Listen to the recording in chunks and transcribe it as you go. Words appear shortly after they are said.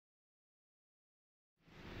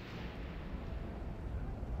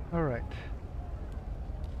Alright.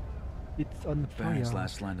 It's on The Baron's fire.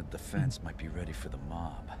 last line of defense might be ready for the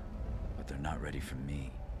mob, but they're not ready for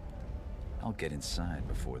me. I'll get inside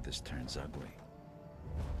before this turns ugly.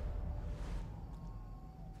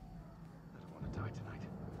 I don't want to die tonight.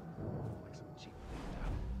 Like some cheap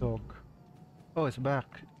Dog. Oh, it's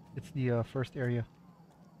back. It's the first area.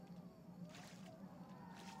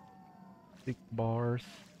 Big bars.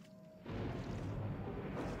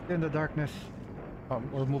 Stay in the darkness.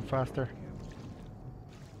 Or move faster.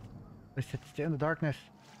 I said stay in the darkness.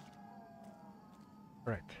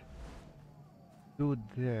 Right. Dude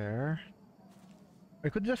there. I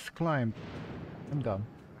could just climb. I'm done.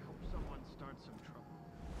 I hope someone starts some trouble.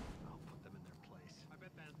 I'll put them in their place. I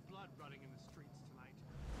bet there's blood running in the streets tonight.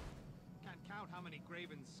 Can't count how many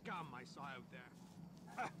graven scum I saw out there.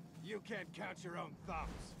 You can't count your own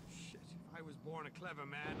thumbs. Shit, if I was born a clever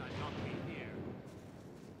man, I'd not be here.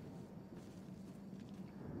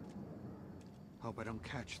 Hope I don't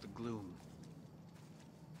catch the gloom.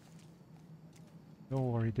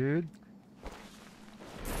 Don't worry, dude.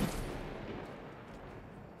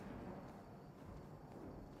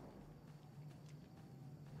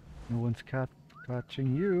 No one's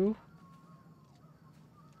catching you.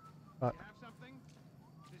 You have something?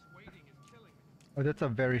 This waiting is killing me. Oh, that's a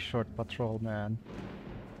very short patrol, man.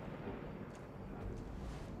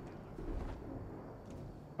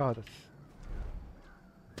 Oh, that's...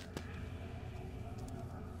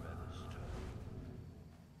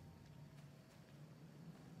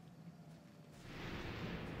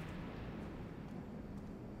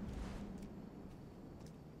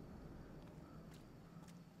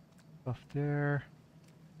 Stuff there.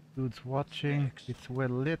 Dude's watching. It's well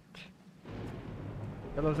lit.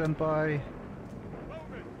 Hello, Senpai.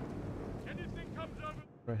 Anything comes over.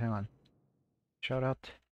 Right, hang on. Shout out.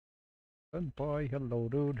 Senpai, hello,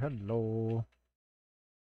 dude, hello.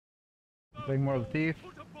 Playing more of Thief.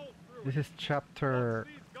 This is chapter...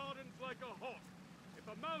 These gardens like a hawk. If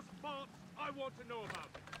a mouse barks, I want to know about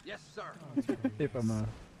it. Yes, sir. If I'm a...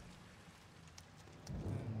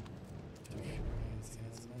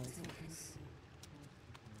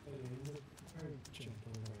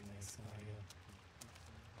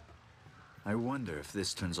 I wonder if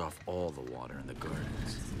this turns off all the water in the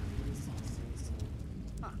gardens.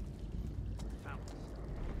 Huh. Fountains.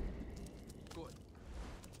 Good.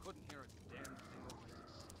 Couldn't hear a damn thing over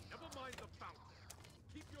this. Never mind the fountain.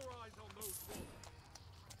 Keep your eyes on those walls.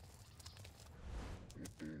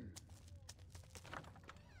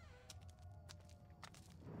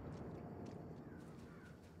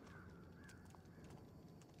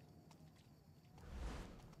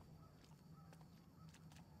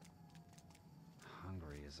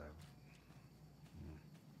 Hungry as I've...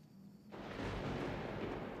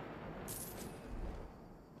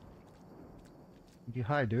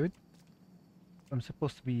 Hi, dude. I'm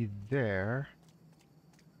supposed to be there,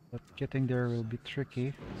 but getting there will be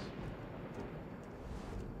tricky.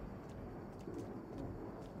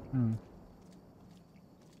 Hmm.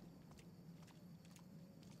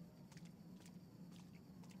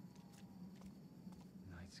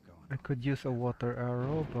 Night's going. I could use a water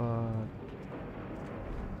arrow, but...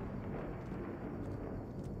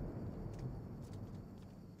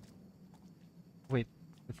 Wait,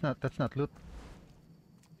 that's not loot.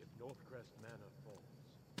 If Northcrest Manor falls,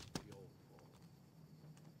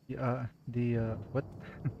 we all fall. What?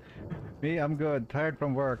 Me, I'm good. Tired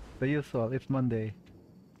from work. The usual. It's Monday.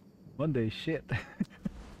 Monday, shit. Hungry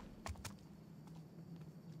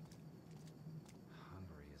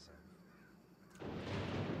as I've...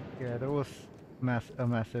 Yeah, there was a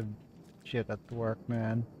massive shit at work,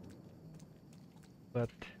 man. But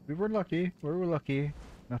we were lucky. We were lucky.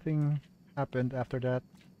 Nothing happened after that.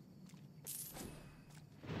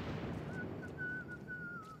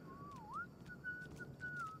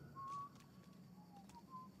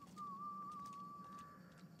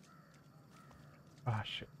 Ah,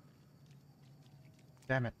 shit.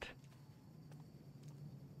 Damn it.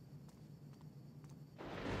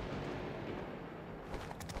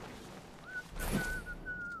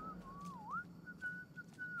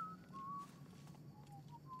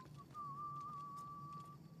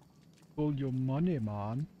 Pull your money,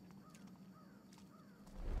 man.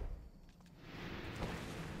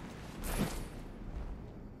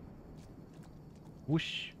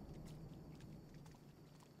 Whoosh.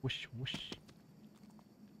 Whoosh, whoosh.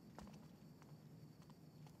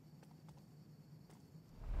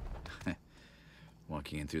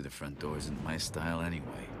 Walking in through the front door isn't my style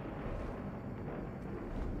anyway.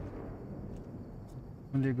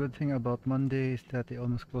 Only good thing about Monday is that they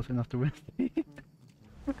almost close enough to Wednesday.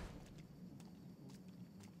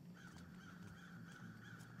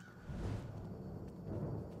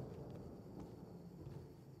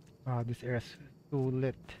 Ah, this area's too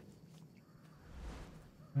lit.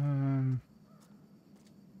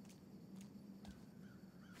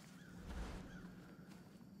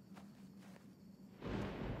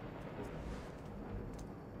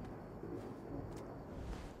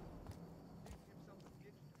 Himself a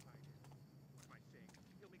ditch to hide in. For my sake,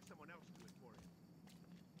 he'll make someone else do it for him.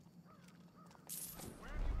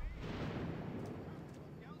 Where have you been?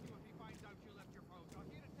 He'll yell you if he finds out you left your post. I'm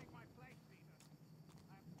here to take my place, Peter.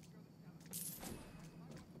 I have to secure the cellar.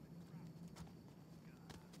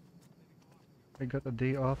 I got a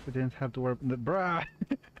day off. I didn't have to work. Bruh!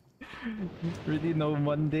 Really no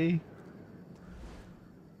Monday?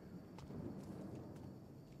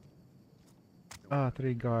 Ah,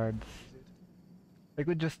 3 guards. I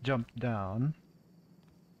could just jump down.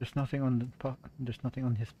 There's nothing on there's nothing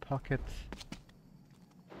on his pockets.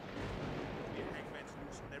 Be a hangman's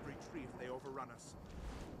noose on every tree if they overrun us.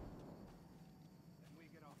 Then we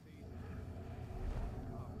get off easy.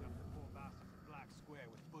 Carved up the poor bastard's black square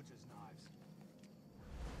with butcher's knives.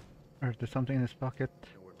 Or there's something in his pocket.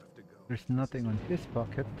 Nowhere left to go. There's nothing on his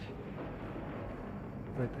pocket.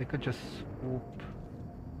 But I could just swoop.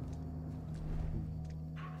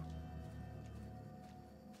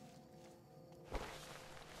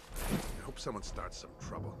 I hope someone starts some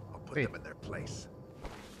trouble. I'll put Wait. them in their place.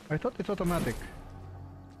 I thought it's automatic.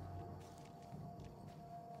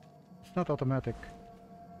 It's not automatic.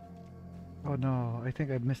 Oh no, I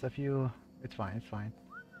think I missed a few. It's fine, it's fine.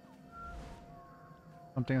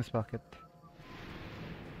 Something in his pocket.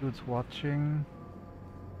 Dude's watching.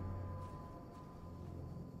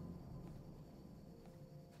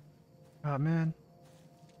 Ah man.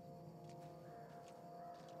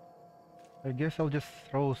 I guess I'll just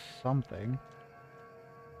throw something.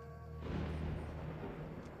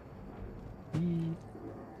 What's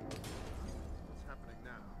happening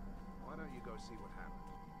now? Why don't you go see what happened?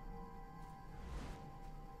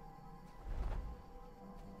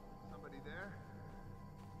 Somebody there?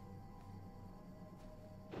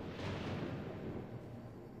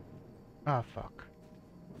 Ah fuck.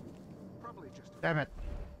 Probably just a... Damn it.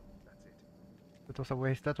 That's it. That was a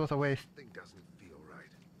waste, that was a waste. Thing doesn't feel right.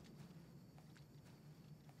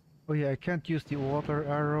 Oh yeah, I can't use the water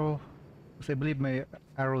arrow. Because I believe my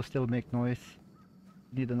arrows still make noise.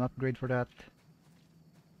 Need an upgrade for that.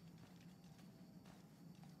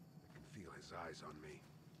 I can feel his eyes on me.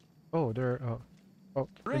 Oh, there. Oh, oh,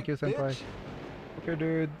 thank you, senpai. Okay,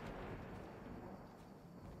 dude.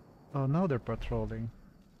 Oh, now they're patrolling.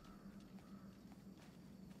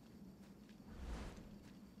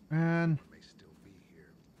 Man, May still be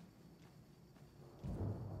here.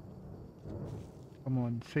 come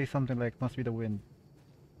on, say something like "must be the wind."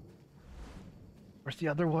 Where's the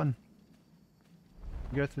other one?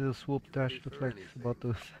 You guys do swoop dash. Looks like he's about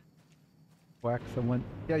to whack someone.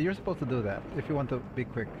 Yeah, you're supposed to do that if you want to be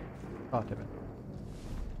quick. Oh, damn it.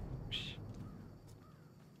 Shh.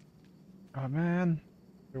 Oh man,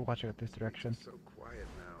 you're watching at this direction. So quiet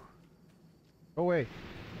now. Go away.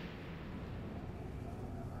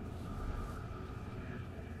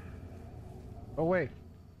 Go away.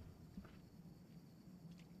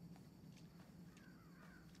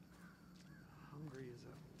 Hungry as a...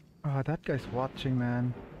 Ah, that guy's watching,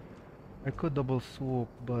 man. I could double swoop,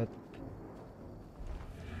 but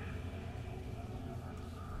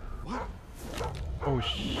What? oh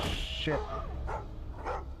shit.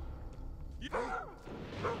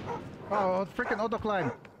 Oh, freaking auto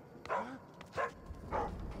climb.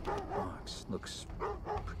 Box looks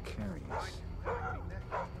precarious.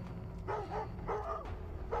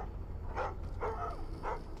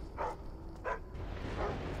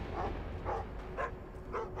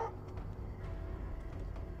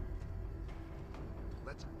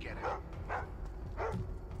 Let's get him.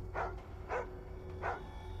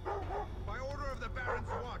 By order of the Baron's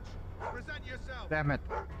watch, present yourself. Damn it.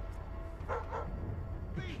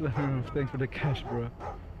 Thanks for the cash, bro.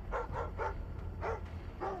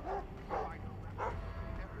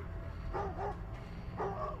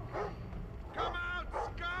 Come out,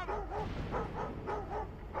 scum!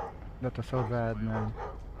 That was so bad, man.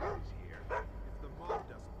 He's here. If the mob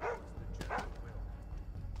doesn't know us, the general will.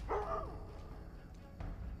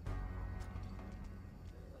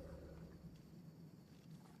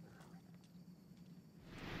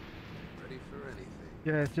 Ready for anything.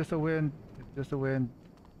 Yeah, it's just a wind. It's just a wind.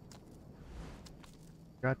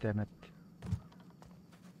 God damn it.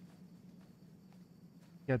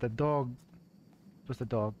 Yeah, the dog. It was the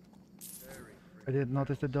dog. Very I didn't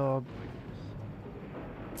notice the dog.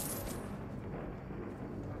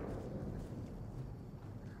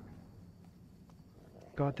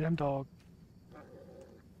 Goddamn dog.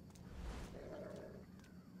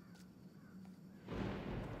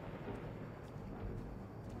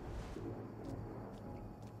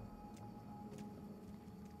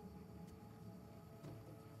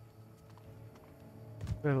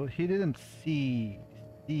 Well, he didn't see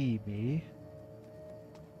me.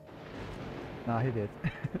 Nah, he did.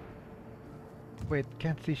 Wait,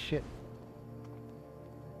 can't see shit.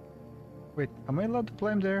 Wait, am I allowed to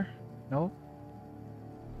climb there? No?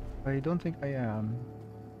 I don't think I am.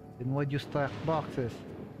 Then why'd you stack boxes?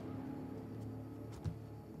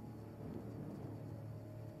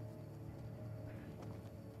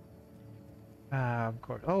 Ah, of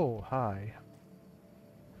course. Oh, hi.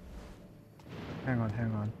 Hang on,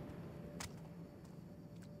 hang on.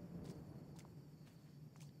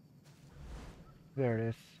 There it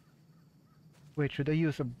is. Wait, should I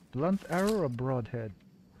use a blunt arrow or a broadhead?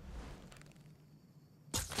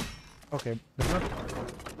 Okay, the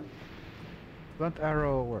blunt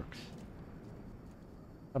arrow works.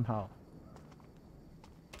 Somehow.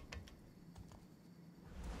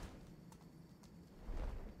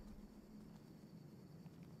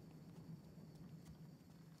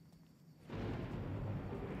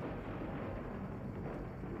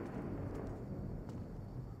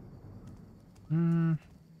 Hmm.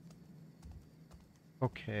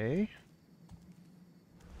 Okay.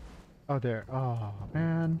 Oh, there. Oh,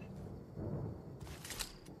 man.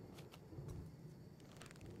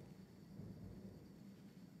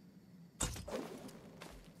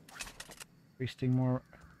 Wasting more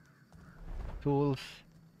tools.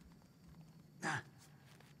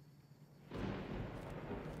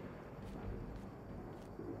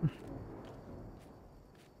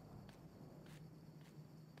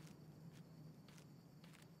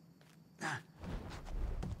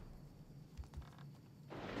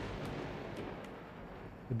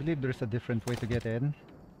 I believe there's a different way to get in.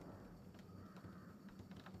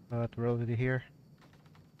 But we're already here.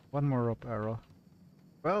 One more rope arrow.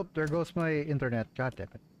 Well, there goes my internet. God damn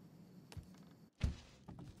it.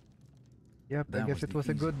 Yep, I guess it was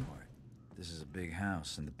a good... part. This is a big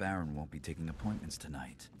house, and the Baron won't be taking appointments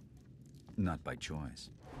tonight. Not by choice.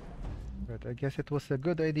 But I guess it was a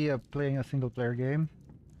good idea playing a single-player game.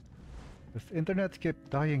 This internet kept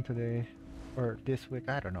dying today. Or this week,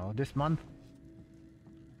 I don't know. This month.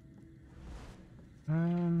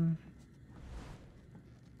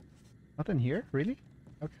 Nothing here? Really?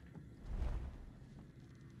 Okay.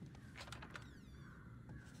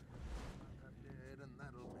 Dead, and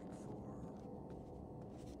that'll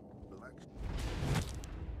make 4. Relax.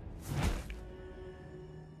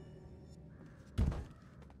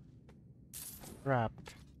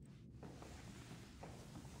 Wrapped.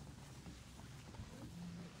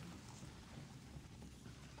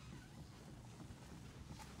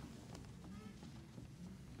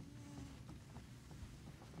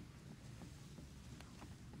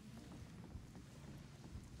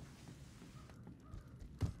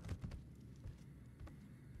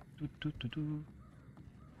 Do.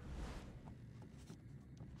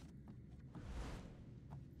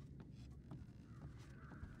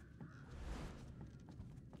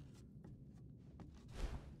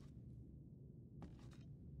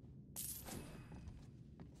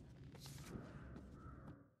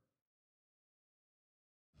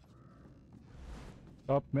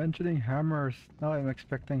 Stop mentioning hammers. Now I'm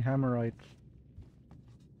expecting hammerites.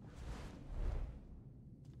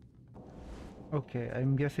 Okay,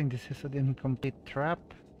 I'm guessing this is an incomplete trap.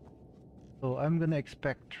 So I'm gonna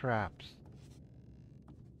expect traps.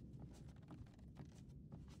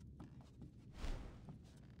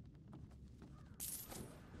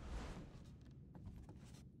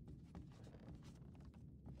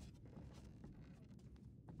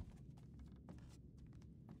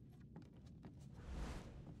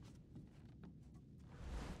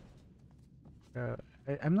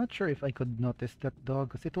 I'm not sure if I could notice that dog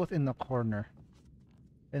because it was in the corner.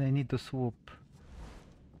 And I need to swoop.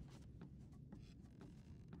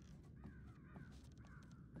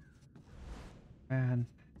 And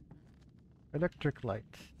electric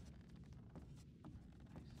lights.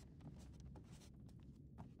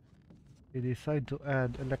 They decide to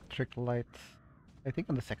add electric lights. I think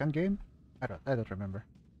on the second game? I don't remember.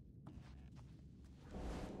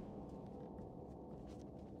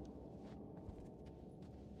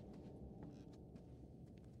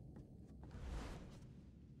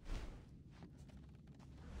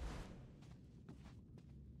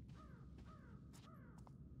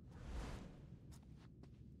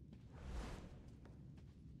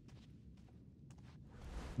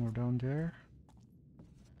 More down there.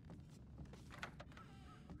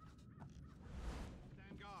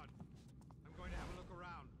 Stand guard. I'm going to have a look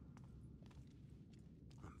around.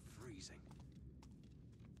 I'm freezing.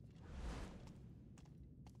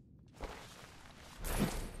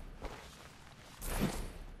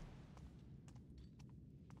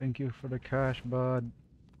 Thank you for the cash, bud.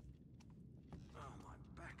 Oh,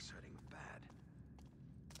 my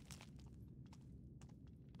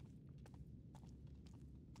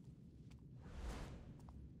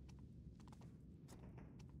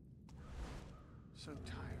So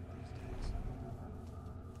tired these days.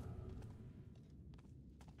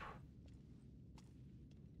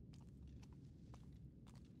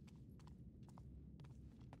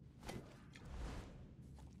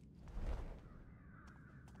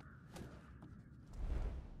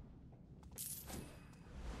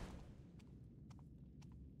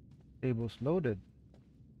 Table's loaded.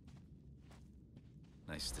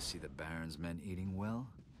 Nice to see the Baron's men eating well.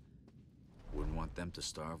 Wouldn't want them to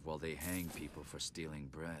starve while they hang people for stealing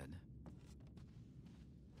bread.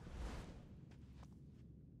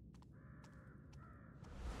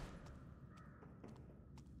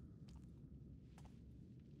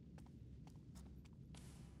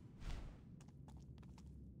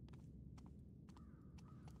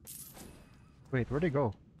 Wait, where'd they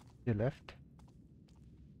go? They left?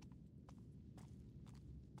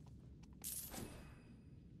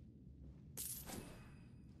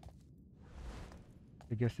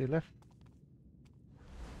 I guess they left.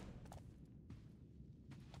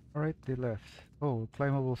 Alright, they left. Oh,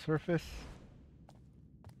 climbable surface.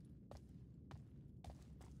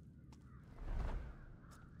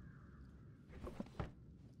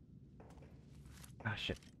 Ah,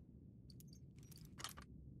 shit.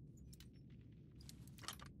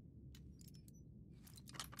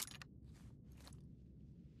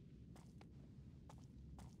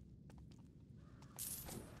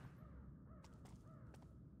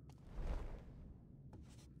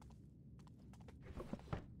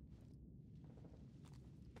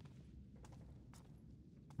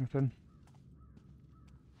 Nothing.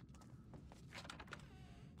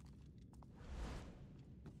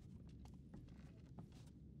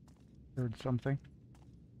 Heard something.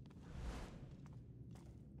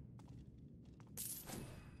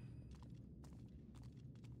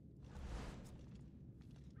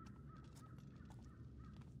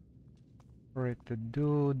 Alright, the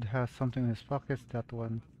dude has something in his pockets, that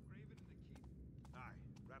one. Aye,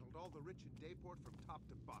 rattled all the rich in Dayport from top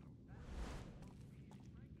to bottom.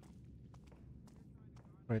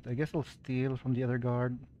 Right, I guess I'll steal from the other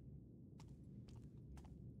guard.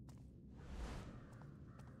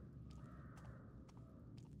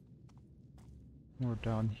 More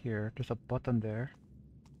down here. There's a button there.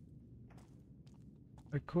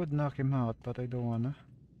 I could knock him out, but I don't wanna.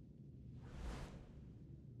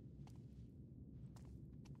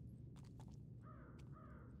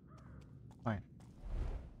 Fine.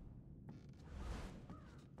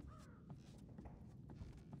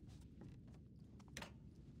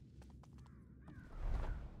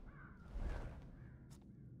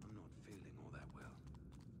 I'm not feeling all that well.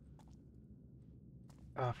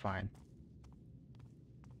 Ah, fine.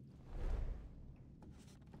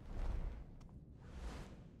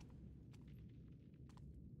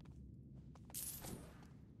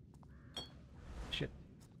 Shit.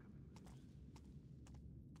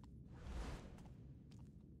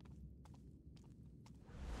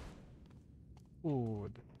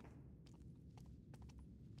 Food.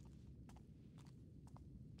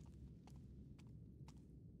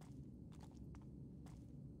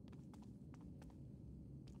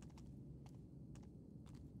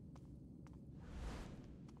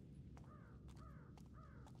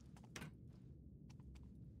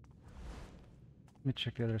 Let me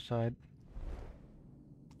check the other side.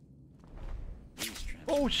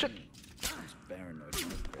 Oh shit! These paranoid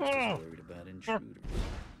motherfuckers Oh! worried about intruders.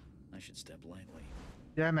 I should step lightly.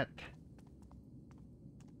 Damn it!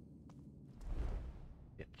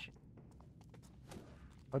 Bitch.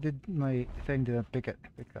 How did my thing didn't pick up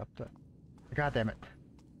the... God damn it.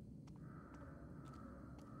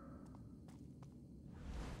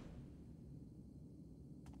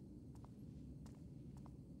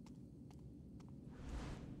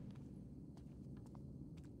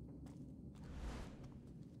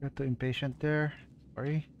 Got too impatient there.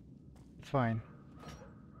 Sorry. It's fine.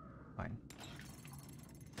 Fine.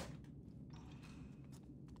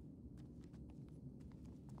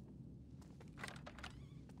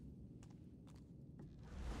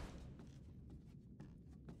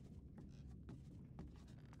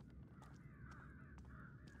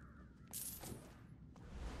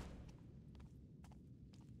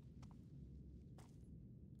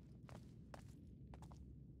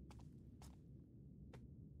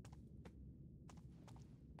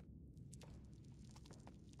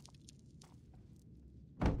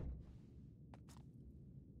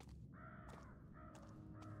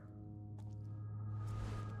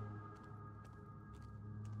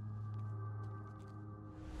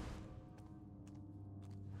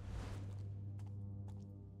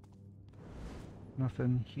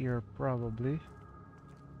 Nothing here, probably.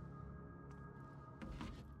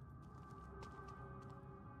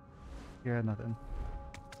 Yeah, nothing.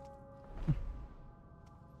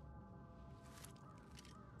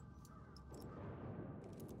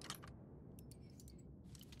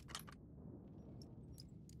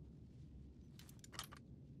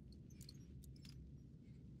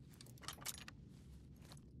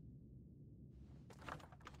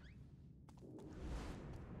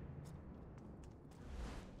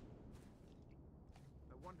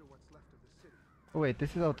 I wonder what's left of the city. Oh wait,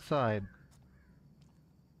 this is outside.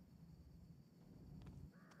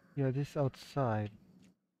 Yeah, this is outside.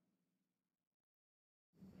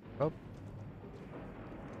 Oh.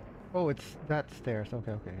 Oh, it's that stairs.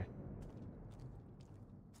 Okay, okay.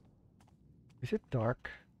 Is it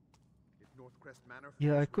dark? If Northcrest Manor Yeah,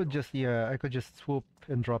 falls, we all fall. I could just swoop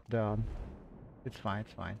and drop down. It's fine,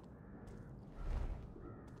 it's fine.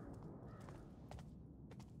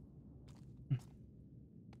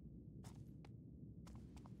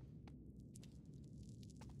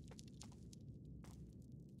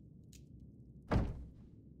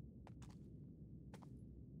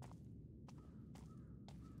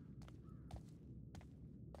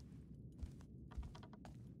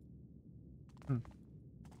 Hmm.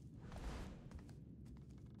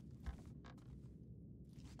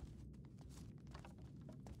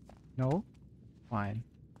 No? Fine.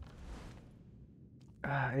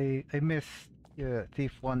 I missed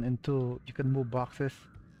Thief 1 and 2. You can move boxes.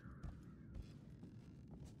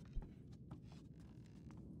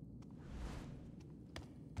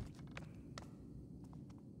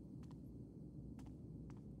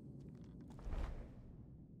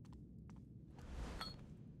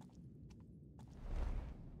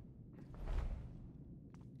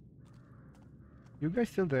 You guys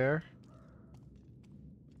still there?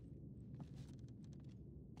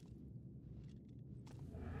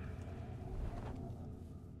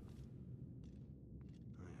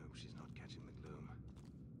 I hope she's not catching the gloom.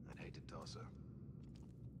 I'd hate to toss her.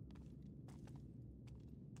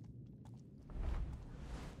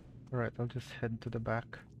 Alright, I'll just head to the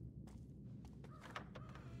back.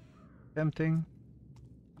 Tempting.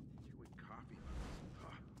 Chewing coffee mugs.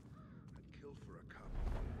 Huh. I'd kill for a cup.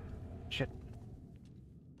 Shit.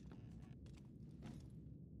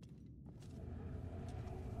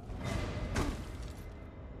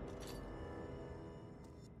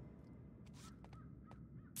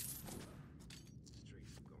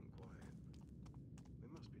 Streets have gone quiet. We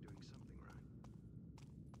must be doing something right.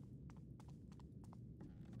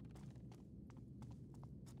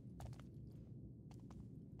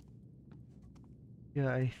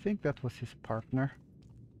 Yeah, I think that was his partner.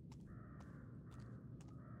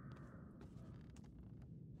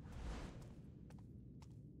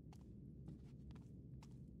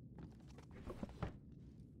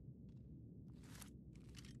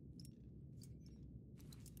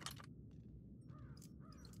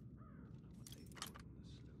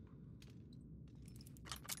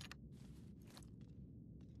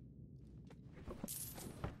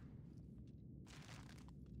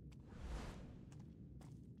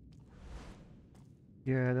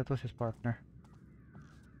 Yeah, that was his partner.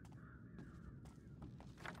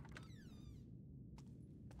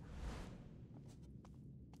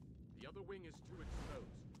 The other wing is too exposed.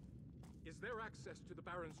 Is there access to the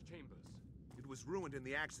Baron's chambers? It was ruined in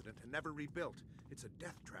the accident and never rebuilt. It's a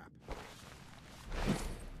death trap.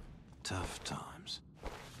 Tough times.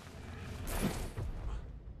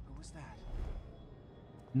 Who was that?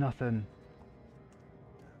 Nothing.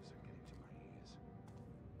 Nerves are getting to my ears.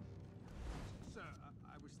 Sir,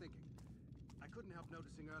 I was thinking. I couldn't help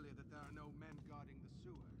noticing earlier that there are no men guarding the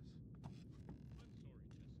sewers. I'm sorry,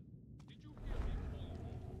 Chester. Did you hear me call you?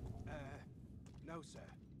 No, sir.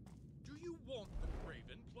 Do you want the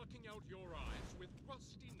Craven plucking out your eyes with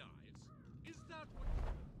rusty knives? Is that what...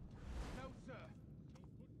 No, sir. So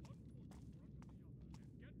put one foot in front of the other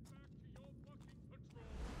and get back to your fucking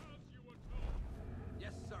patrol as you were told.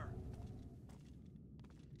 Yes, sir.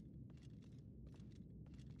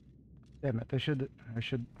 Damn it, I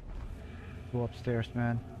should go upstairs,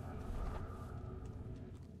 man.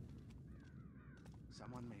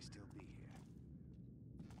 Someone may still be here.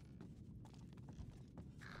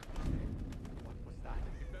 What was that?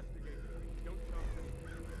 Investigate. Don't stop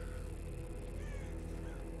anything.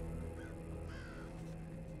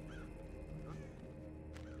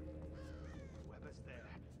 Whoever's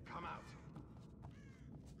there, come out.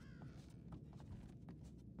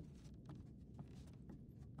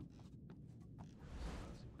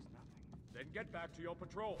 Suppose it was nothing. Then get back to your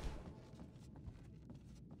patrol.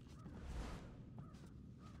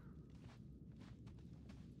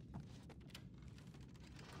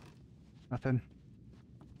 Nothing.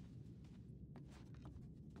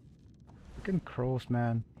 Freaking crows,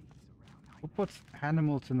 man. Who puts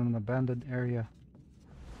animals in an abandoned area?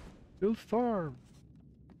 You'll starve.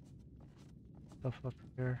 Stuff up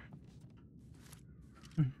there.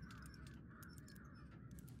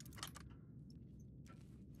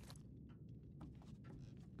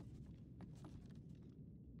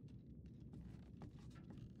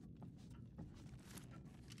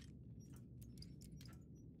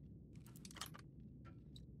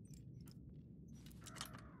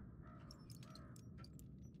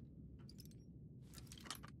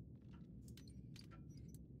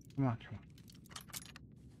 Come on, come on.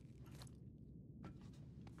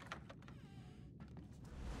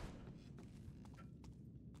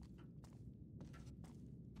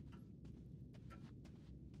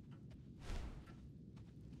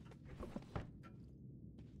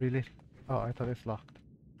 Really? Oh, I thought it's locked.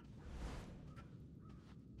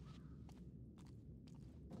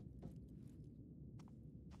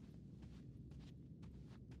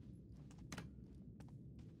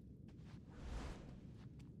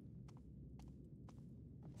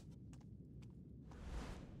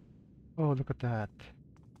 Oh, look at that.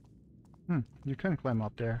 You can climb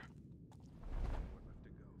up there. One left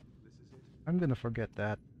to go. This is it. I'm gonna forget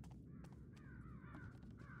that.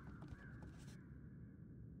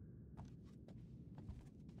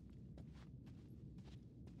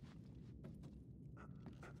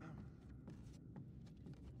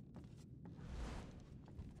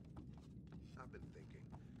 I've been thinking,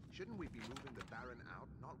 shouldn't we be moving the Baron out,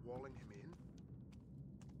 not walling him in?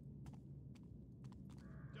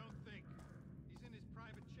 Don't think. He's in his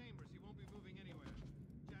private chambers. He won't be moving anywhere.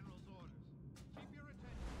 General's orders. Keep your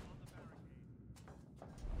attention on the barricade.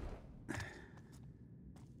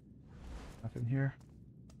 Nothing here.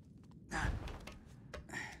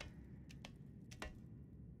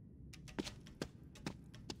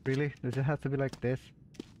 Really? Does it have to be like this?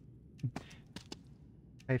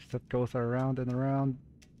 Pipes that goes around and around.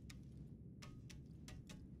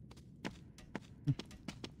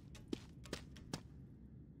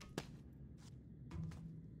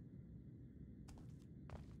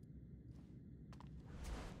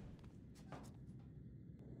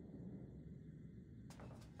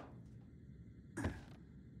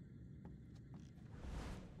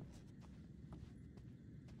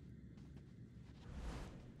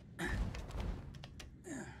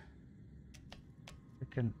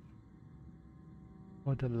 Can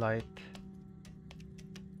oh, the light.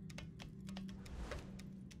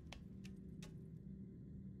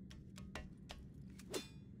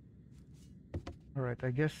 All right,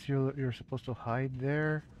 I guess you're supposed to hide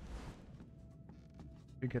there.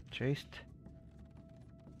 You get chased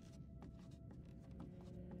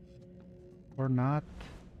or not?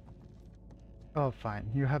 Oh,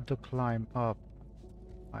 fine. You have to climb up.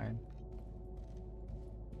 Fine.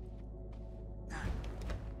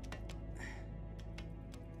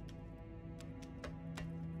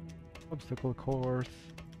 Obstacle course.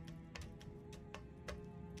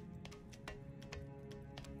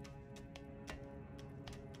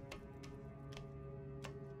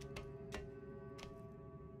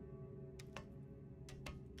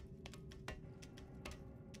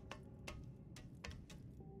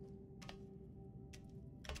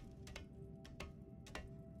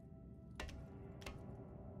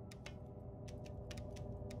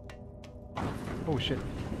 Oh shit.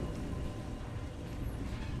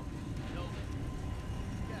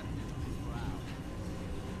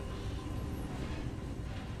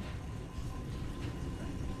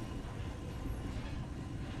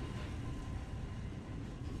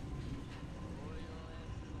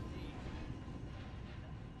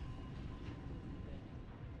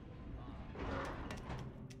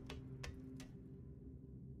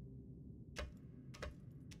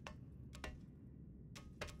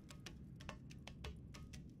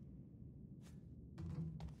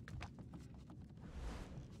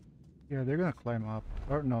 Yeah, they're gonna climb up.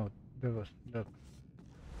 Or no, the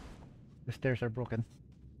stairs are broken.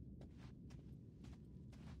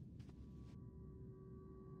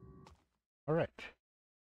 All right.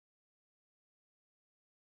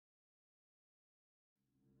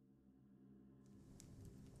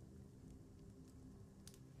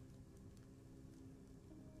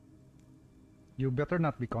 You better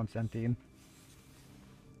not be Constantine.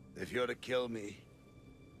 If you're to kill me,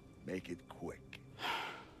 make it quick.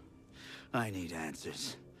 I need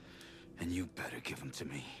answers, and you better give them to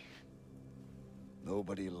me.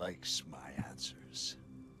 Nobody likes my answers.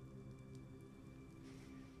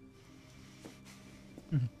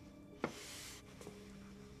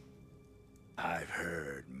 I've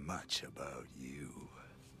heard much about you.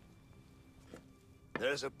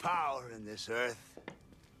 There's a power in this earth,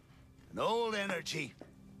 an old energy.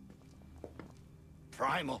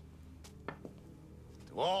 primal.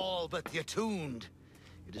 To all but the attuned,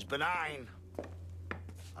 it is benign,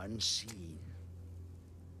 unseen.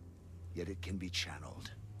 Yet it can be channeled,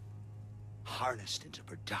 harnessed into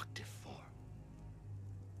productive form.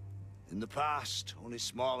 In the past, only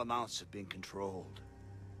small amounts have been controlled.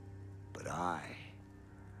 But I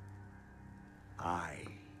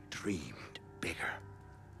dreamed bigger.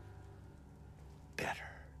 Better.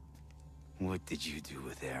 What did you do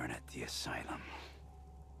with Aaron at the asylum?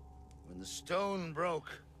 When the stone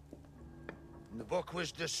broke, and the book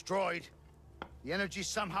was destroyed, the energy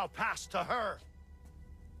somehow passed to her.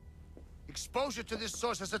 Exposure to this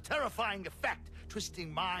source has a terrifying effect,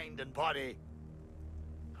 twisting mind and body.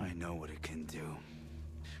 I know what it can do.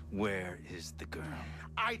 Where is the girl?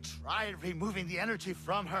 I tried removing the energy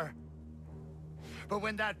from her. But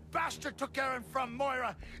when that bastard took Aaron from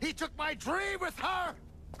Moira, he took my dream with her!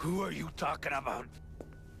 Who are you talking about?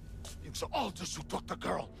 It's Aldous who took the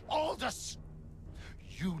girl. Aldous!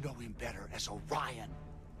 You know him better as Orion.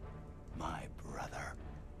 My brother.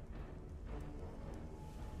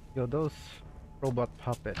 Yo, those robot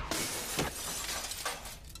puppets.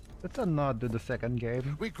 That's a nod to the second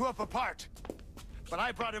game. We grew up apart. But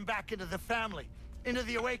I brought him back into the family. Into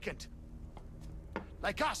the Awakened.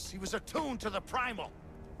 Like us, he was attuned to the primal.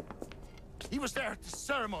 He was there at the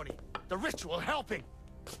ceremony, the ritual, helping.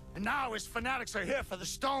 And now his fanatics are here for the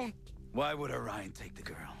stone. Why would Orion take the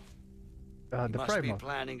girl? He The must primal. be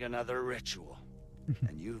planning another ritual.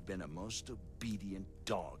 And you've been a most obedient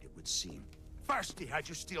dog, it would seem. First he had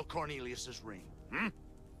you steal Cornelius's ring.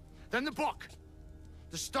 Then the book.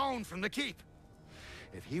 The stone from the keep.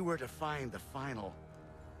 If he were to find the final...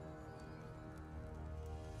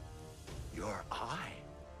 your eye.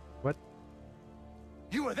 What?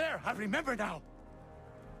 You were there, I remember now.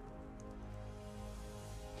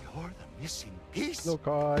 You're the missing piece. Look,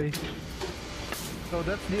 eye. So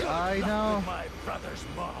that's the Good eye luck now? with my brother's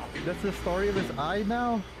mob. That's the story of his eye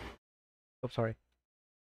now? Oh, sorry.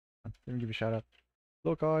 Let me give you a shout out.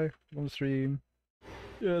 Look, eye. On stream.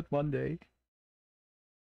 Yeah, it's Monday.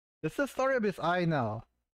 That's the story of his eye now.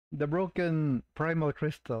 The broken primal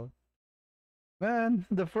crystal. Man,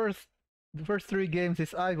 the first 3 games,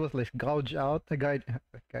 his eye was like gouged out. A guy,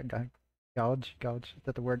 gouge. Is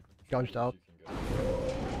that the word? Gouged out.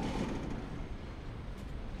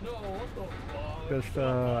 Because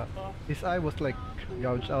his eye was like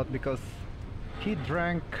gouged out because he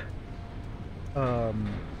drank.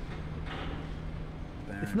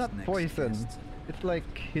 It's not poison. It's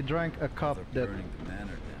like he drank a cup that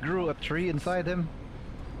grew a tree inside him,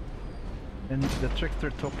 and the trickster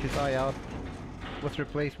took his eye out. Was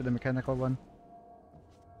replaced with a mechanical one.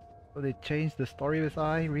 So they changed the story of his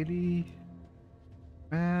eye, really?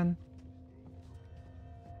 Man.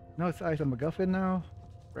 No, his eye's a MacGuffin now?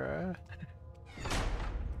 Bruh.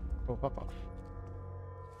 Oh, fuck off.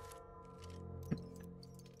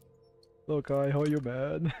 Look, eye, how you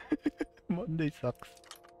mad? Monday sucks.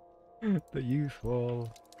 The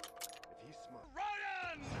usual. If he's smart.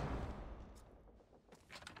 Ryan!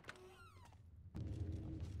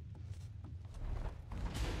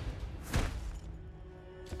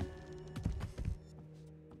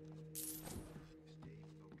 Stay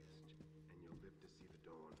focused, and you'll live to see the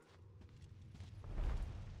dawn.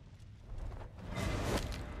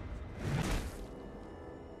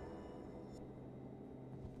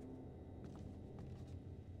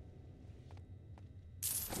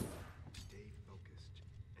 Stay focused,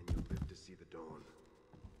 and you'll live to see the dawn.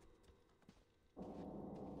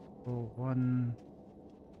 Oh, one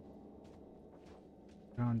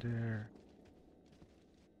down there.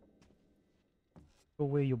 Go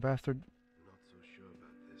away, you bastard. Not so sure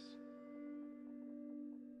about this.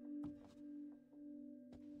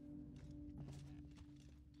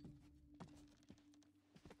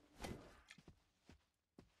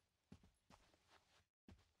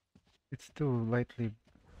 It's too lightly.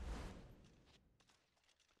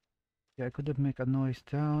 Yeah, I could have made a noise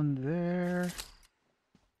down there.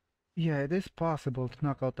 Yeah, it is possible to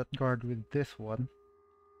knock out that guard with this one.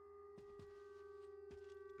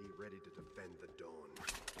 Be ready to defend the dawn.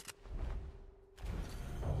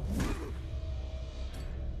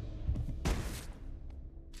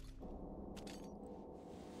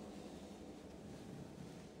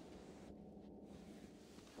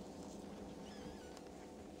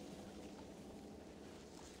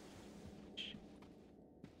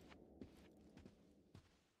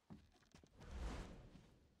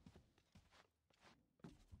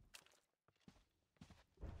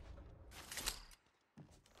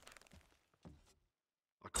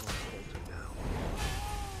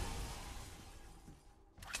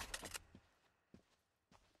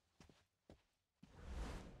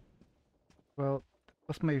 Well, that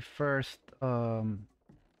was my first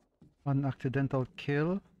unaccidental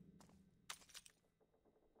kill.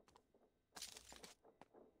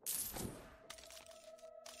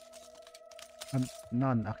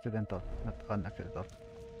 Non-accidental, not unaccidental.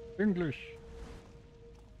 English.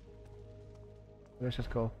 Let's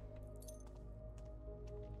just go.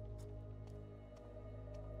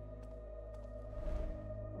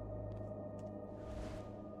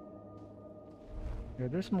 Yeah,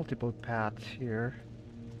 there's multiple paths here.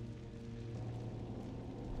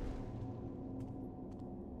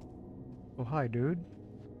 Oh, hi, dude.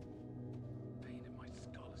 Pain in my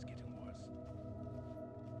skull is getting worse.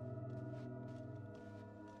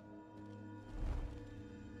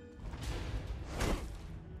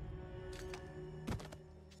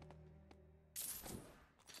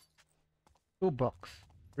 $2.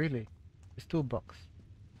 Really? It's $2.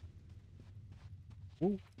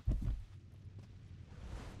 Ooh.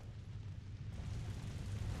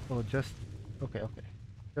 Oh, just okay.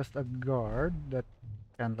 Just a guard that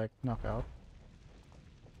can like knock out.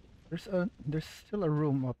 There's still a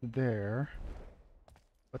room up there,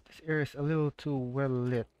 but this area is a little too well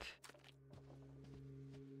lit.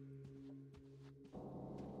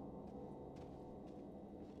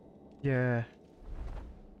 Yeah.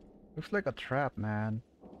 Looks like a trap, man.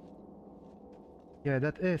 Yeah,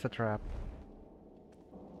 that is a trap.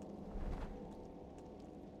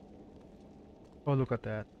 Oh, look at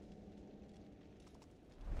that.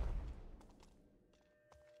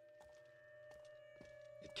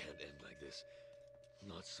 It can't end like this.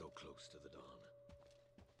 Not so close to the dawn.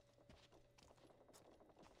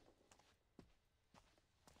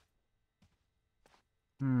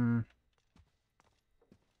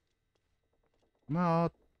 Come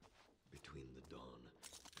out. Between the dawn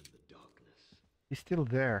and the darkness. He's still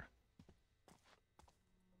there.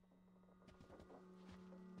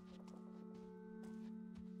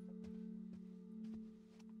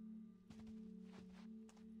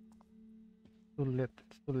 Too lit.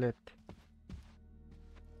 It's too lit.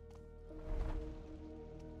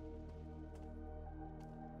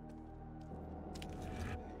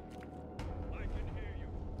 I can hear you.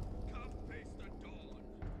 Come face the dawn.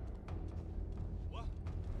 What?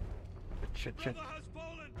 Shit. Brother has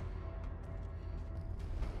fallen.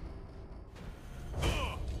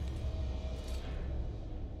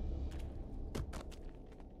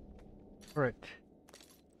 All right.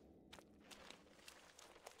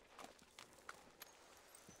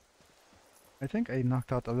 I think I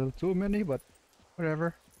knocked out a little too many, but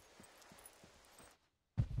whatever.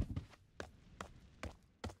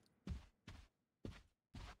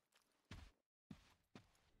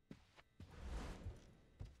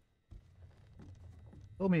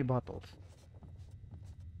 So many bottles.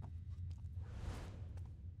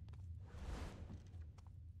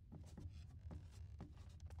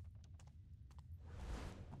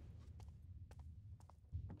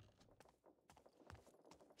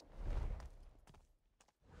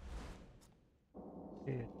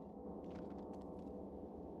 Yeah.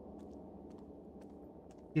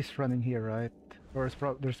 He's running here, right? Or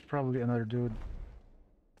there's probably another dude.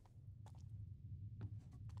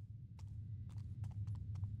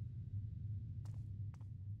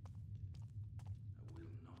 I will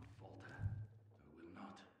not falter. I will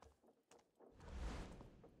not.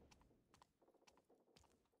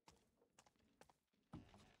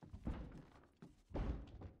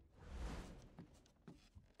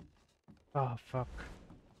 Oh, fuck.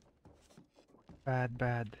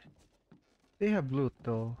 Bad. They have loot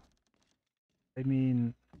though. I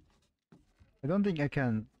mean, I don't think I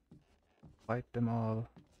can fight them all.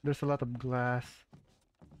 There's a lot of glass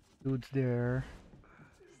dudes there.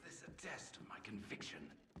 Is this a test of my conviction?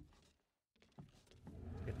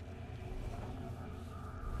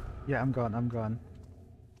 Yeah, I'm gone.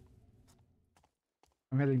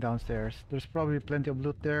 I'm heading downstairs. There's probably plenty of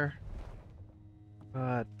loot there,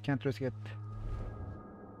 but can't risk it.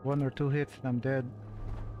 1 or 2 hits and I'm dead.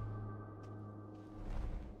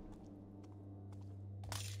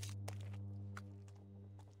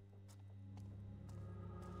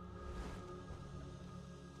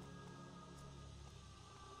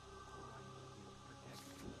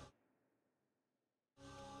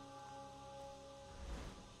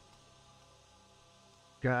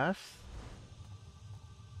 Gas?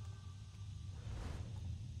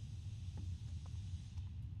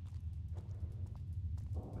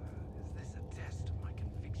 Is this a test of my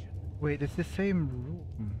conviction? Wait, it's the same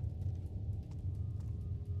room.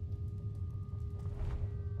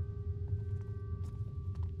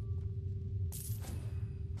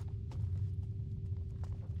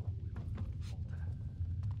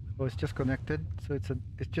 Oh, it's just connected, so it's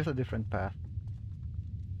just a different path.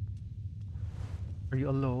 Are you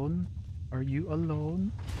alone? Are you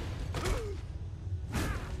alone?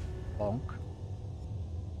 Bonk.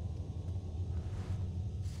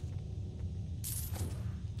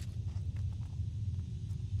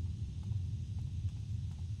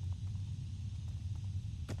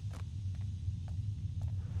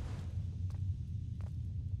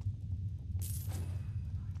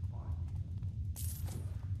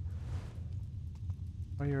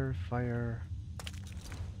 Fire, fire.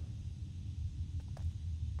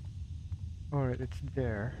 Alright, it's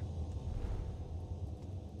there.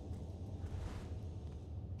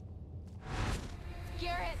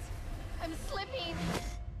 Garrett, I'm slipping.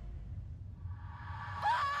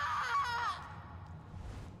 Ah!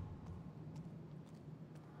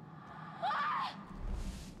 Ah!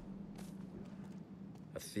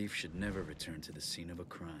 A thief should never return to the scene of a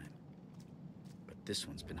crime. But this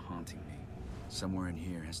one's been haunting me. Somewhere in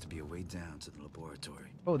here has to be a way down to the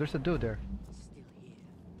laboratory. Oh, there's a dude there. Still here.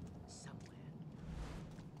 Somewhere.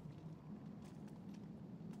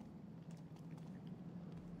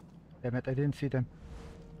 Damn it, I didn't see them.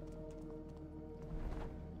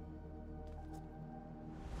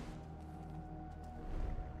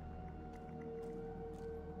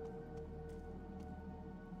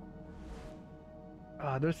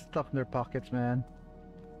 Ah, there's stuff in their pockets, man.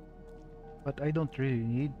 But I don't really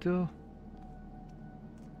need to.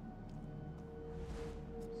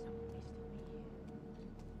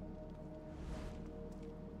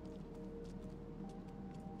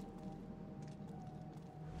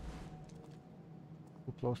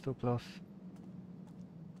 Too close, too close.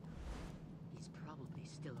 He's probably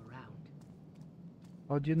still around.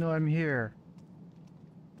 How do you know I'm here?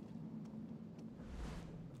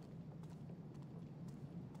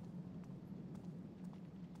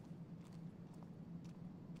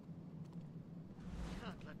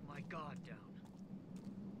 Can't let my guard down.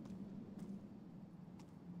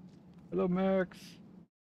 Hello, Max.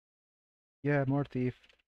 Yeah, more thief.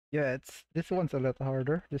 Yeah, this one's a lot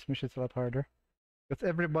harder. This mission's a lot harder. Because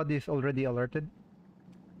everybody's already alerted.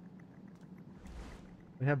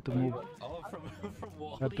 We have to move. Oh, from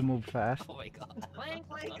Wall. We have to move fast. Oh my god. Clank,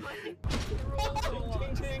 clank, clank.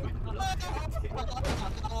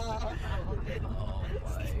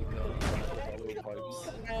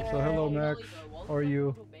 So hello, Max. How are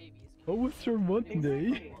you? How was your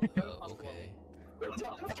Monday? Okay.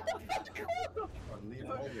 Leave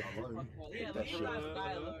Ollie alone. Leave that shit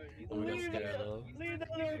alone. Oh, that's scared though. Leave that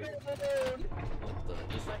little guy alone. What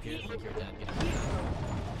the? It's like you think your dad getting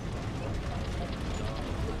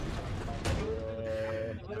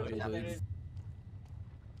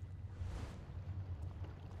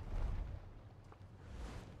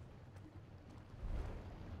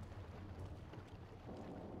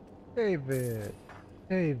David.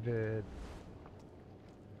 David.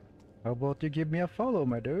 How about you give me a follow,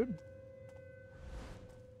 my dude?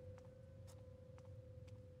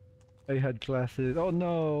 I had classes. Oh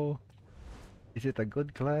no! Is it a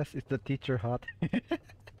good class? Is the teacher hot?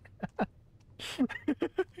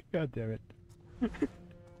 God damn it.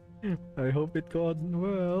 I hope it gone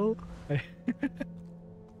well.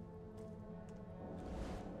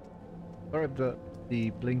 Or the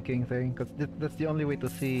blinking thing, because that's the only way to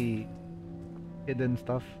see hidden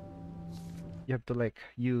stuff. You have to like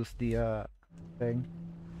use the thing,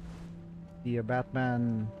 the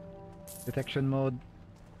Batman detection mode.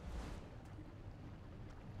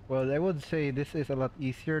 Well, I would say this is a lot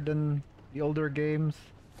easier than the older games.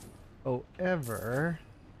 However,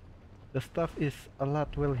 the stuff is a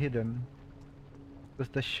lot well hidden.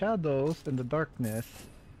 Because the shadows and the darkness,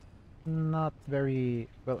 not very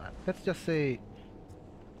well. Let's just say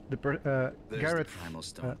the There's Garrett's the primal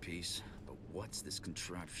stone piece, but what's this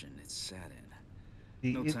contraption it's sat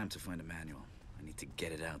in? No time to find a manual. I need to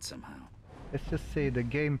get it out somehow. Let's just say the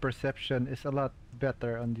game perception is a lot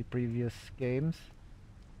better on the previous games.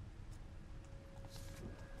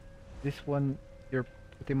 This one, you're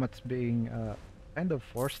pretty much being kind of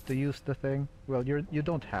forced to use the thing. Well, you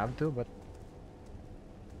don't have to, but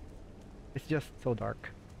it's just so dark.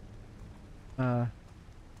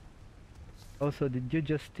 Also, did you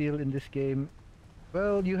just steal in this game?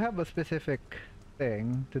 Well, you have a specific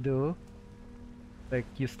thing to do. Like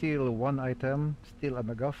you steal one item, steal a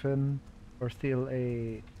MacGuffin, or steal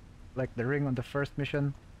like the ring on the first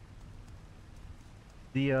mission.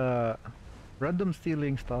 The random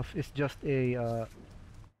stealing stuff is just a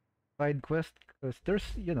side quest, because there's,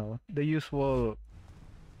 you know, the usual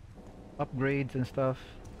upgrades and stuff.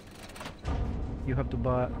 You have to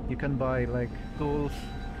buy, you can buy like tools.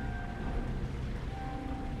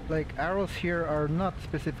 Like arrows here are not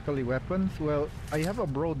specifically weapons. Well, I have a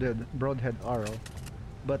broadhead arrow,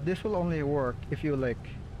 But this will only work if you like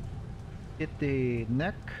hit the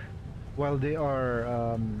neck while they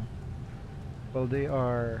are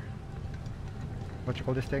what you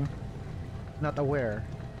call this thing? Not aware.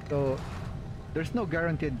 So there's no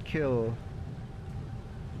guaranteed kill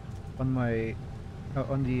on my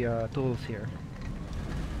on the tools here.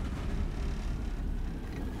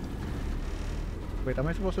 Wait, am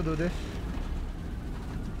I supposed to do this?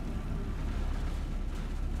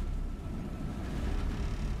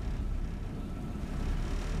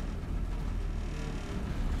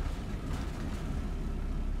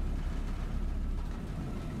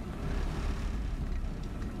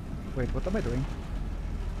 Wait, what am I doing?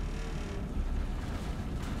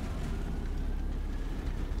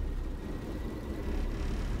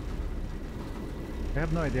 I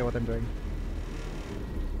have no idea what I'm doing.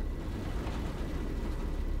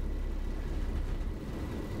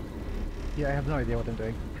 Yeah, I have no idea what I'm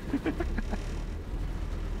doing.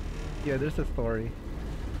 Yeah, there's a story.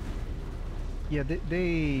 Yeah,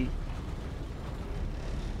 they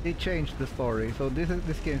changed the story, so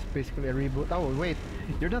this game's basically a reboot. Oh wait,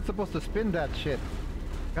 you're not supposed to spin that shit.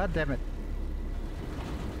 God damn it.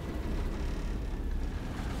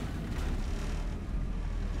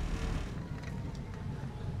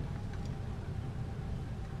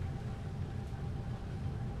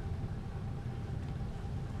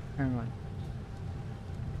 Hang on.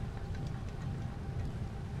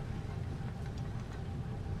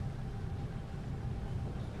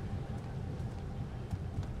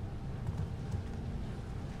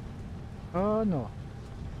 Oh no.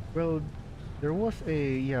 Well, there was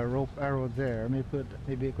a rope arrow there.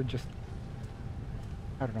 Maybe I could just,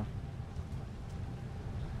 I don't know.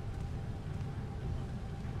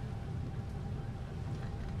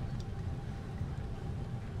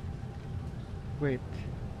 Wait,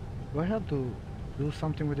 do I have to do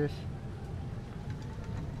something with this?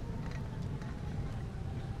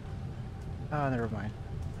 Ah, never mind.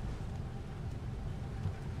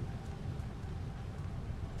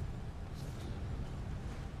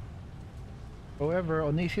 However,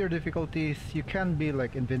 on easier difficulties, you can be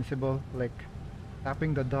like invincible, like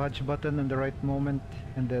tapping the dodge button in the right moment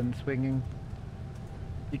and then swinging.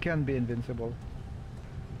 You can be invincible.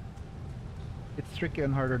 It's tricky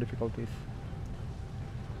on harder difficulties.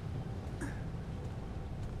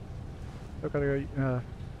 Okay,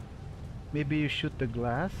 maybe you shoot the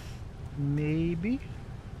glass? Maybe?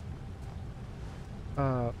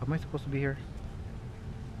 Am I supposed to be here?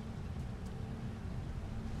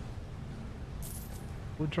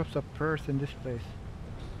 Who drops a purse in this place?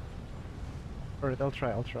 Alright, I'll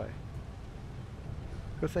try.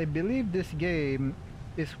 Because I believe this game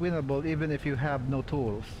is winnable even if you have no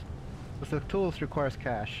tools. Because the tools requires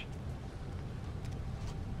cash.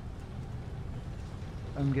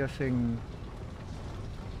 I'm guessing...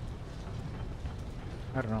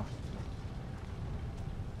 I don't know.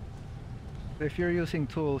 If you're using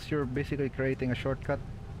tools, you're basically creating a shortcut.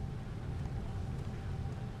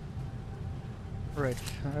 Right,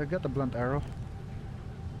 I got a blunt arrow.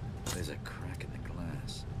 There's a crack in the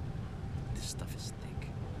glass. This stuff is thick.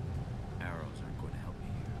 Arrows aren't going to help me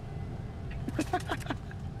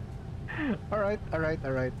here.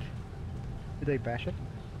 Alright. Did I bash it?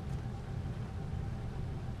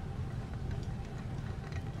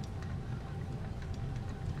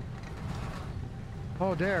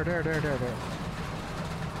 Oh, there. Pressure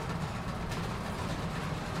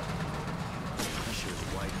is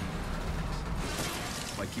widening.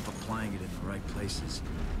 If I keep applying it in the right places,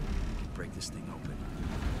 I can break this thing open.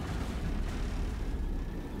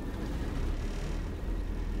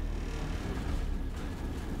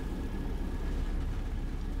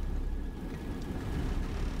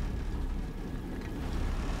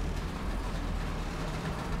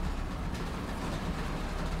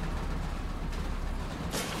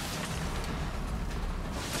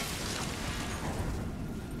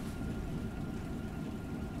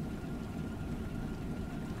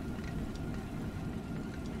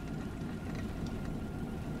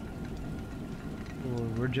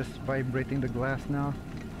 We're just vibrating the glass now.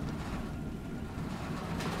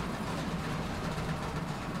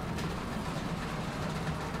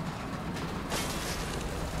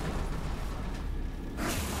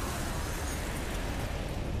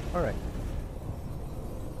 Alright.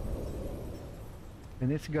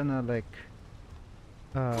 And it's gonna like...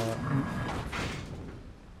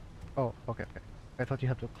 Oh, okay. I thought you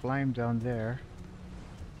had to climb down there.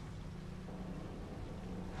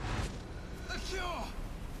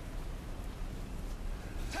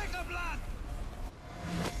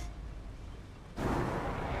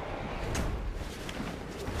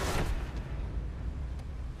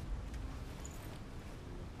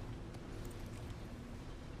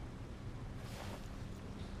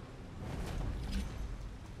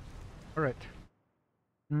 Alright.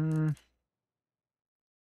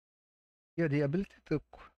 Yeah, the ability to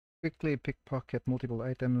quickly pickpocket multiple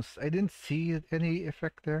items. I didn't see any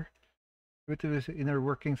effect there. Due to the inner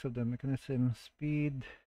workings of the mechanism, speed,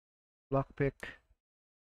 lockpick,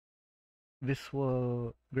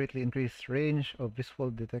 visual, greatly increased range of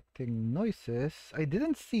visual detecting noises. I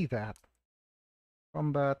didn't see that.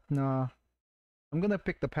 Combat, nah. I'm gonna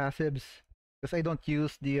pick the passives because I don't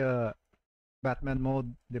use the Batman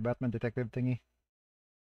mode, the Batman detective thingy.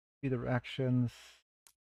 Speed of actions.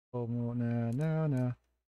 Oh no.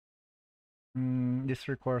 This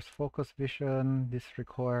requires focus vision. This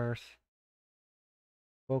requires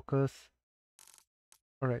focus.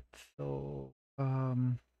 Alright, so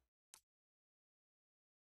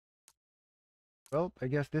well, I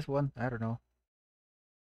guess this one, I don't know.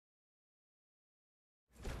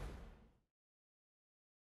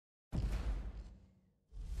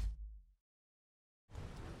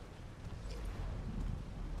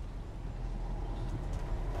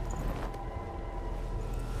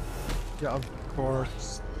 Yeah, of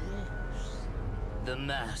course. The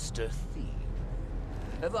master thief.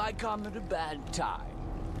 Have I come at a bad time?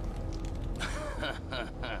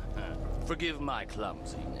 Forgive my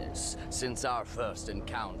clumsiness. Since our first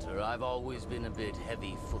encounter, I've always been a bit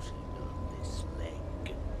heavy-footed on this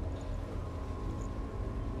leg.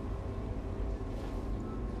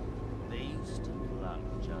 They used to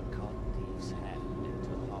plunge a caught thief's hand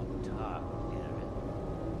into hot tar,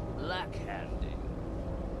 Garrett. Black-handing.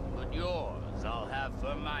 But yours I'll have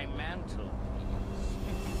for my mantelpiece.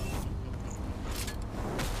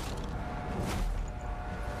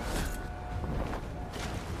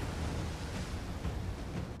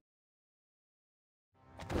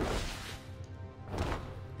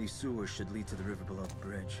 These sewers should lead to the river below the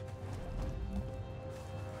bridge.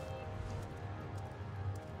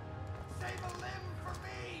 Save a limb for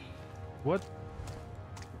me! What?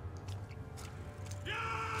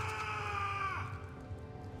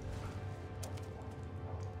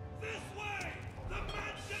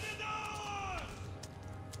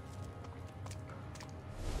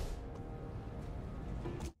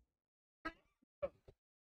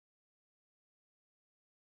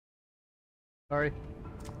 Sorry.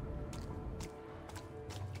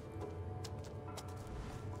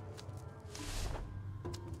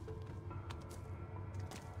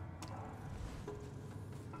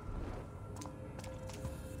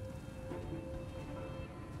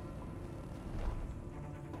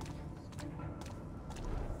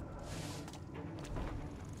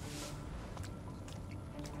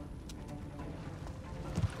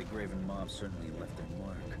 The Graven mob certainly left their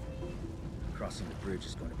mark. Crossing the bridge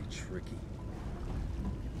is going to be tricky.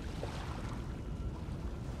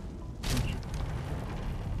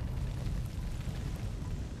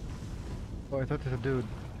 Oh, I thought it was a dude.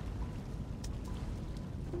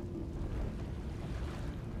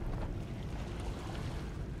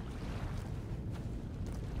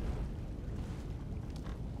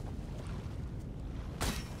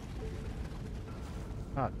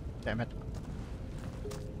 Ah, damn it.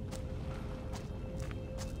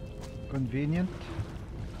 Convenient.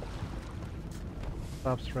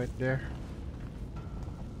 Stops right there.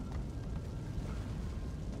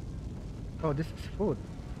 Oh, this is food,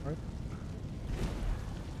 right?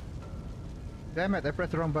 Damn it, I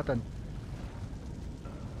pressed the wrong button.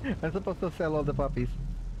 I'm supposed to sell all the puppies.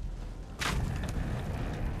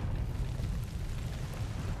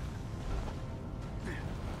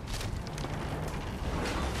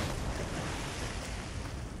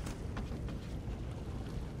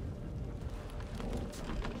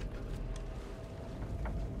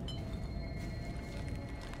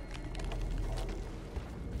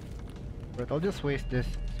 But I'll just waste this.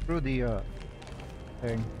 Screw the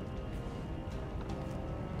thing.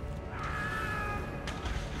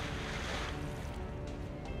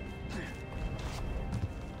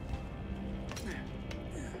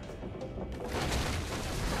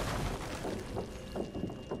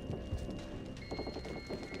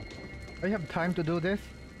 I have time to do this?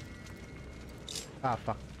 Ah,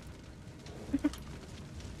 fuck.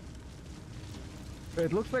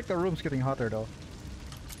 It looks like the room's getting hotter though.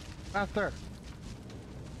 Faster!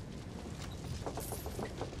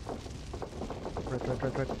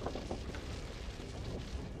 Right.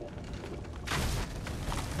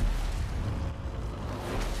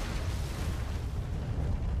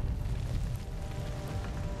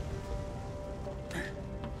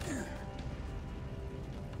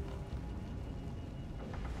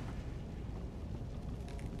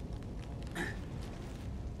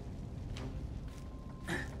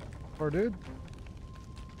 Poor dude.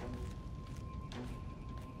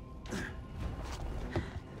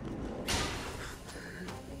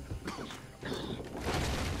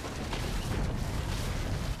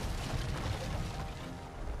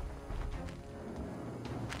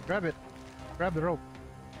 Grab it. Grab the rope.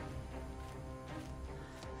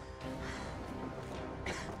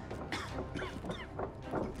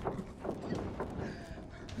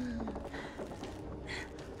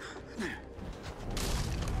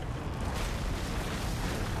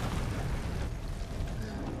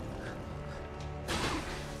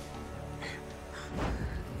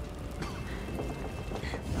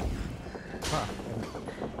 Ah.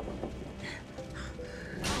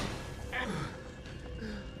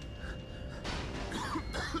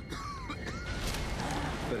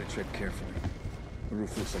 Better tread carefully. The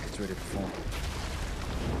roof looks like it's ready to fall.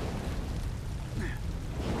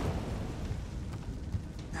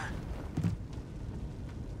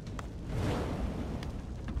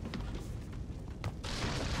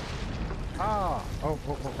 Ah! Oh,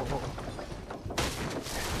 oh, oh, oh, oh.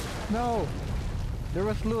 No! There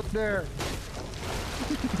was loot there!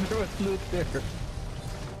 There was loot there!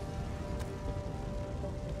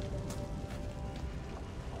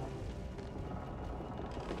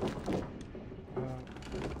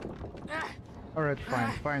 Alright,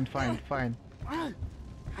 fine.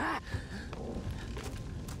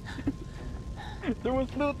 There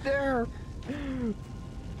was loot there!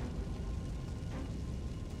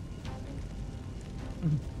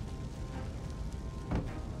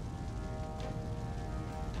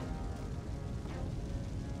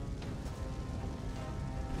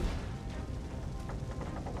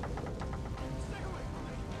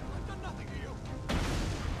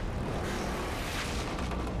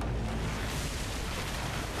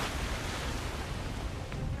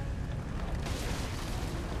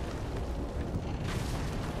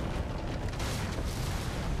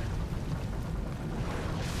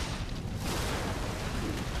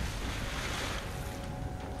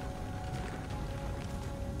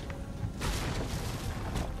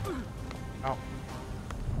 Ow.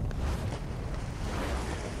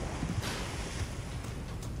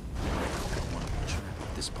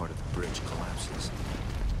 If this part of the bridge collapses,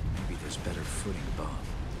 maybe there's better footing above.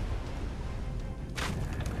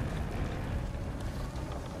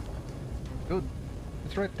 Dude,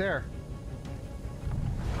 it's right there.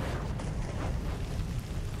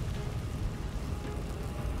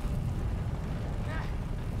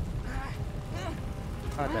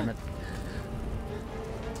 Ah, damn it.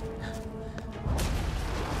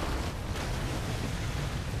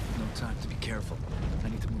 No time to be careful. I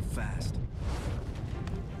need to move fast.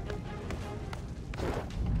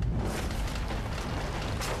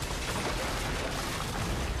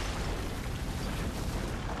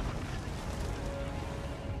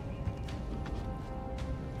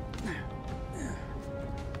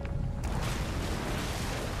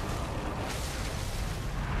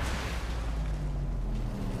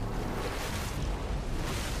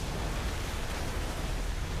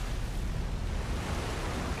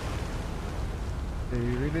 They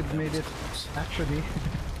really made it, actually.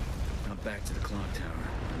 Now back to the clock tower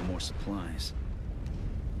and more supplies.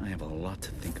 I have a lot to think